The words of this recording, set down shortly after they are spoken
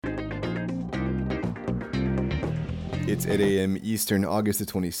It's 8 a.m. Eastern, August the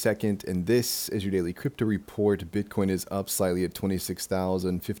 22nd, and this is your daily crypto report. Bitcoin is up slightly at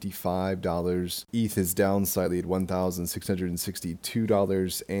 $26,055. ETH is down slightly at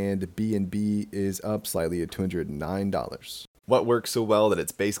 $1,662, and BNB is up slightly at $209. What works so well that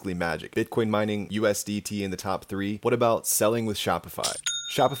it's basically magic? Bitcoin mining, USDT in the top 3. What about selling with Shopify?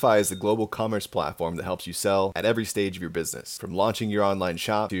 Shopify is the global commerce platform that helps you sell at every stage of your business. From launching your online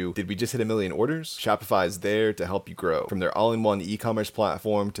shop to, did we just hit 1 million orders? Shopify is there to help you grow. From their all-in-one e-commerce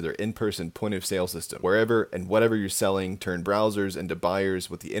platform to their in-person point-of-sale system. Wherever and whatever you're selling, turn browsers into buyers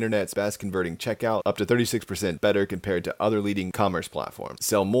with the internet's best converting checkout, up to 36% better compared to other leading commerce platforms.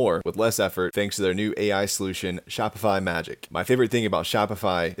 Sell more with less effort thanks to their new AI solution, Shopify Magic. My favorite thing about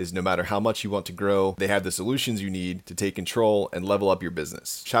Shopify is no matter how much you want to grow, they have the solutions you need to take control and level up your business.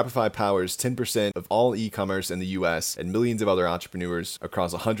 Shopify powers 10% of all e-commerce in the US and millions of other entrepreneurs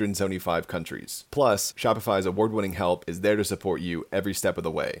across 175 countries. Plus, Shopify's award-winning help is there to support you every step of the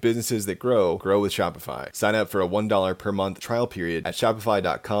way. Businesses that grow with Shopify. Sign up for a $1 per month trial period at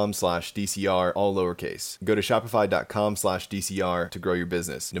shopify.com/DCR, all lowercase. Go to shopify.com/DCR to grow your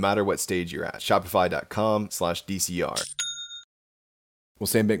business, no matter what stage you're at. Shopify.com/DCR. Well,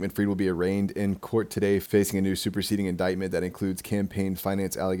 Sam Bankman-Fried will be arraigned in court today, facing a new superseding indictment that includes campaign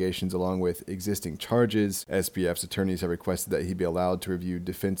finance allegations along with existing charges. SBF's attorneys have requested that he be allowed to review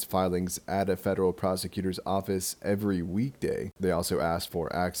defense filings at a federal prosecutor's office every weekday. They also asked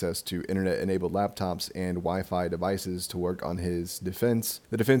for access to internet-enabled laptops and Wi-Fi devices to work on his defense.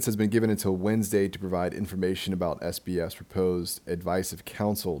 The defense has been given until Wednesday to provide information about SBF's proposed advice of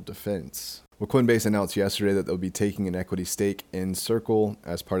counsel defense. Well, Coinbase announced yesterday that they'll be taking an equity stake in Circle.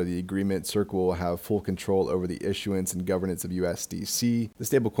 As part of the agreement, Circle will have full control over the issuance and governance of USDC. The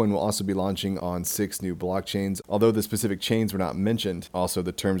stablecoin will also be launching on 6 new blockchains, although the specific chains were not mentioned. Also,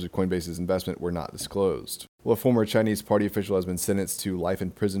 the terms of Coinbase's investment were not disclosed. Well, a former Chinese party official has been sentenced to life in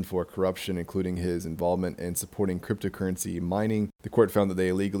prison for corruption, including his involvement in supporting cryptocurrency mining. The court found that they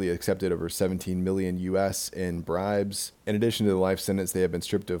illegally accepted over 17 million US in bribes. In addition to the life sentence, they have been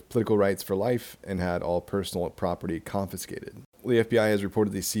stripped of political rights for life and had all personal property confiscated. The FBI has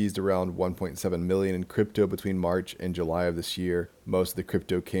reportedly seized around 1.7 million in crypto between March and July of this year. Most of the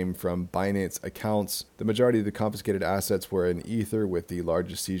crypto came from Binance accounts. The majority of the confiscated assets were in Ether, with the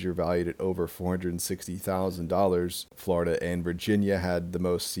largest seizure valued at over $460,000. Florida and Virginia had the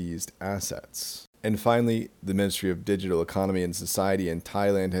most seized assets. And finally, the Ministry of Digital Economy and Society in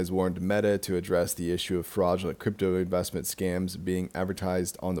Thailand has warned Meta to address the issue of fraudulent crypto investment scams being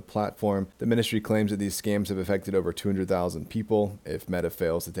advertised on the platform. The ministry claims that these scams have affected over 200,000 people. If Meta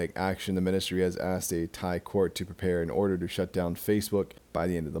fails to take action, the ministry has asked a Thai court to prepare an order to shut down Facebook by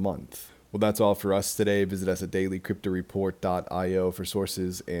the end of the month. Well, that's all for us today. Visit us at dailycryptoreport.io for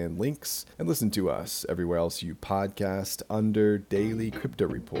sources and links, and listen to us everywhere else you podcast under Daily Crypto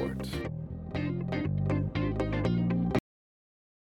Report.